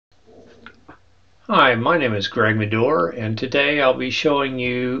Hi, my name is Greg Medore, and today I'll be showing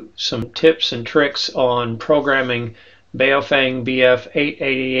you some tips and tricks on programming Baofeng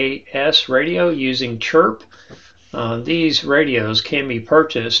BF888S radio using Chirp. These radios can be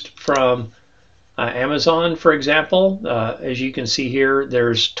purchased from Amazon, for example. As you can see here,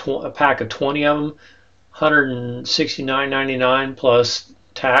 there's a pack of 20 of them, $169.99 plus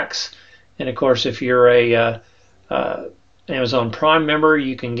tax. And of course, if you're a Amazon Prime member,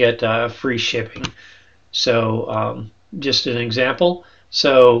 you can get free shipping. So just an example.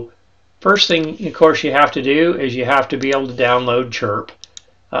 So first thing, of course, you have to do is you have to be able to download Chirp.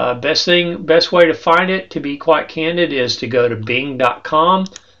 Best way to find it, to be quite candid, is to go to bing.com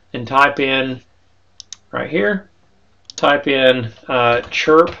and type in right here, type in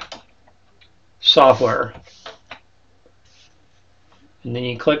Chirp software. And then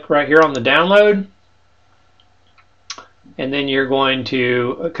you click right here on the download. And then you're going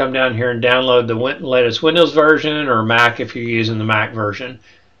to come down here and download the latest Windows version, or Mac if you're using the Mac version.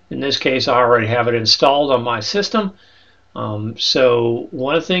 In this case, I already have it installed on my system. So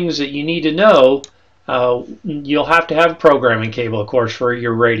one of the things that you need to know, you'll have to have a programming cable, of course, for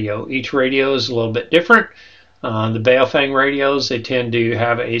your radio. Each radio is a little bit different. The Baofeng radios, they tend to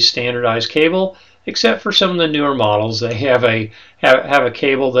have a standardized cable, except for some of the newer models. They have a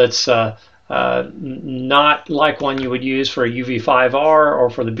cable that's not like one you would use for a UV5R or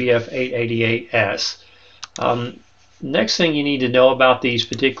for the BF888S. Next thing you need to know about these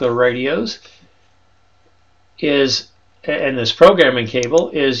particular radios is, and this programming cable,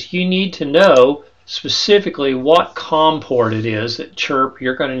 is you need to know specifically what COM port it is that Chirp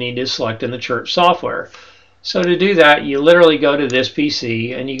you're going to need to select in the Chirp software. So to do that, you literally go to this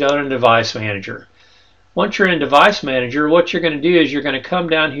PC and you go to Device Manager. Once you're in Device Manager, what you're going to do is you're going to come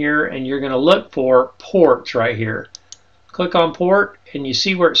down here and you're going to look for ports right here. Click on port and you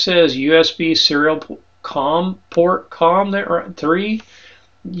see where it says USB serial COM port COM there, 3.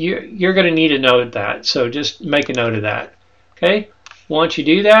 You're going to need to note that, so just make a note of that. Okay. Once you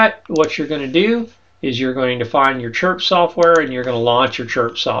do that, what you're going to do is you're going to find your Chirp software and you're going to launch your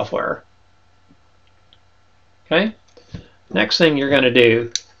Chirp software. Okay. Next thing you're going to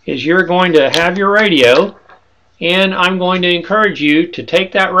do is you're going to have your radio, and I'm going to encourage you to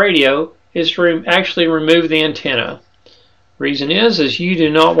take that radio is to actually remove the antenna. Reason is you do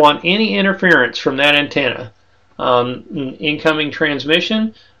not want any interference from that antenna, incoming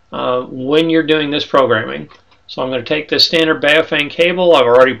transmission, when you're doing this programming. So I'm going to take this standard Baofeng cable. I've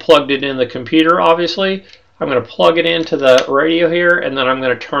already plugged it in the computer, obviously. I'm going to plug it into the radio here, and then I'm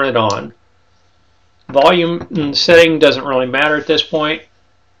going to turn it on. Volume setting doesn't really matter at this point.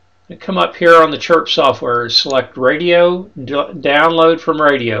 Come up here on the Chirp software, select radio, download from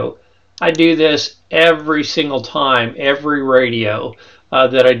radio. I do this every single time, every radio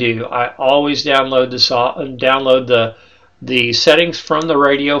that I do. I always download the settings from the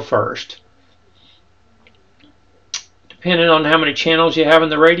radio first. Depending on how many channels you have in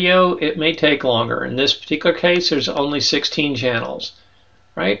the radio, it may take longer. In this particular case, there's only 16 channels,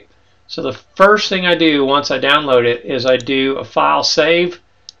 right? So the first thing I do once I download it is I do a file save.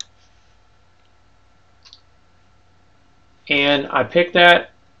 And I pick that.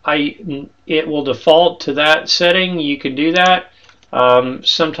 It will default to that setting. You can do that.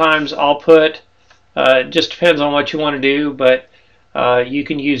 Sometimes I'll put, just depends on what you want to do, but you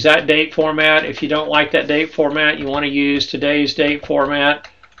can use that date format. If you don't like that date format, you want to use today's date format,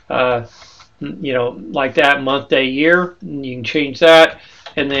 you know, like that, month, day, year. You can change that.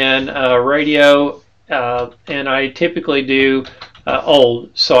 And then radio, and I typically do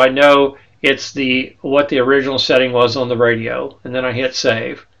old, so I know it's what the original setting was on the radio, and then I hit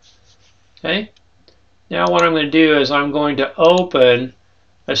save. Okay. Now what I'm going to do is I'm going to open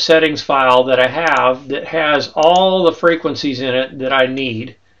a settings file that I have that has all the frequencies in it that I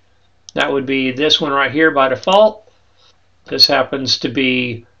need. That would be this one right here by default. This happens to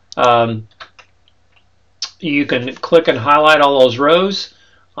be, you can click and highlight all those rows.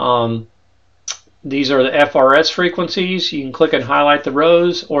 These are the FRS frequencies. You can click and highlight the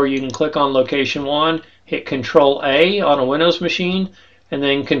rows, or you can click on location 1, hit Control A on a Windows machine, and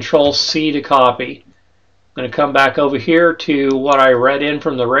then Control C to copy. I'm going to come back over here to what I read in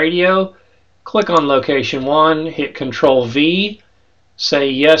from the radio, click on location 1, hit Control V, say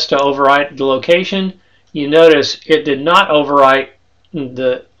yes to overwrite the location. You notice it did not overwrite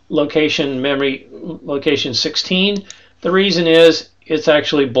the location memory, location 16. The reason is it's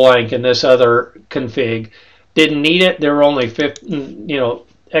actually blank in this other config. Didn't need it. There were only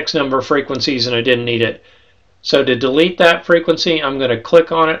X number of frequencies, and I didn't need it. So to delete that frequency, I'm going to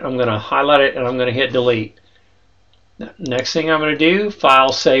click on it, I'm going to highlight it, and I'm going to hit delete. Next thing I'm going to do,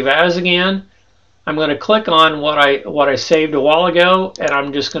 file save as again. I'm going to click on what I saved a while ago, and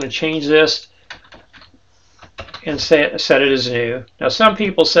I'm just going to change this and set it as new. Now some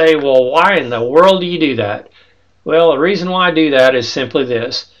people say, well, why in the world do you do that? Well, the reason why I do that is simply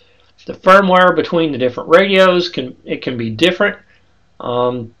this. The firmware between the different radios can be different.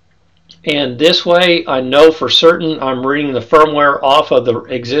 And this way I know for certain I'm reading the firmware off of the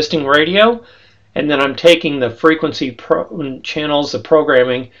existing radio, and then I'm taking the frequency channels, the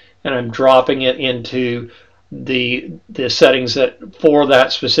programming, and I'm dropping it into the settings for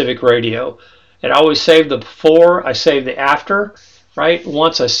that specific radio. And I always save the before, I save the after, right?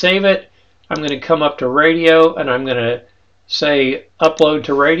 Once I save it, I'm going to come up to radio and I'm going to say upload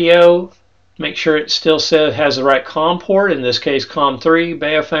to radio. Make sure it still has the right COM port, in this case COM3,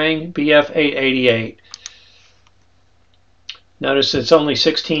 Baofeng BF888. Notice it's only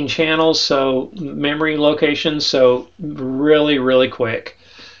 16 channels, so memory locations, so really quick,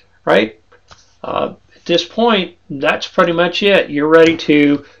 right? At this point, that's pretty much it. You're ready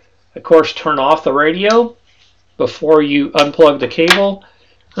to, of course, turn off the radio before you unplug the cable.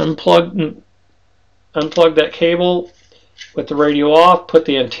 Unplug that cable with the radio off, put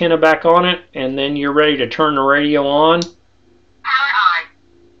the antenna back on it, and then you're ready to turn the radio on. Power on.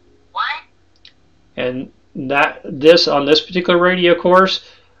 What? And on this particular radio course,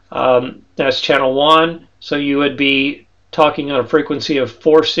 that's channel 1, so you would be talking on a frequency of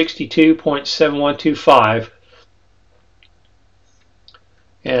 462.7125,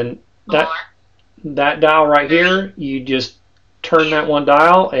 and that dial right here, you just turn that one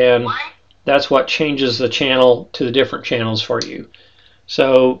dial, and that's what changes the channel to the different channels for you.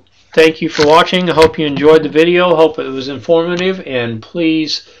 So thank you for watching. I hope you enjoyed the video. Hope it was informative, and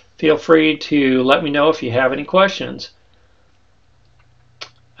please feel free to let me know if you have any questions.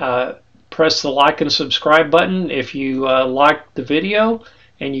 Press the like and subscribe button if you liked the video,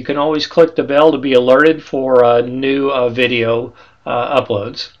 and you can always click the bell to be alerted for new video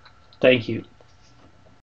uploads. Thank you.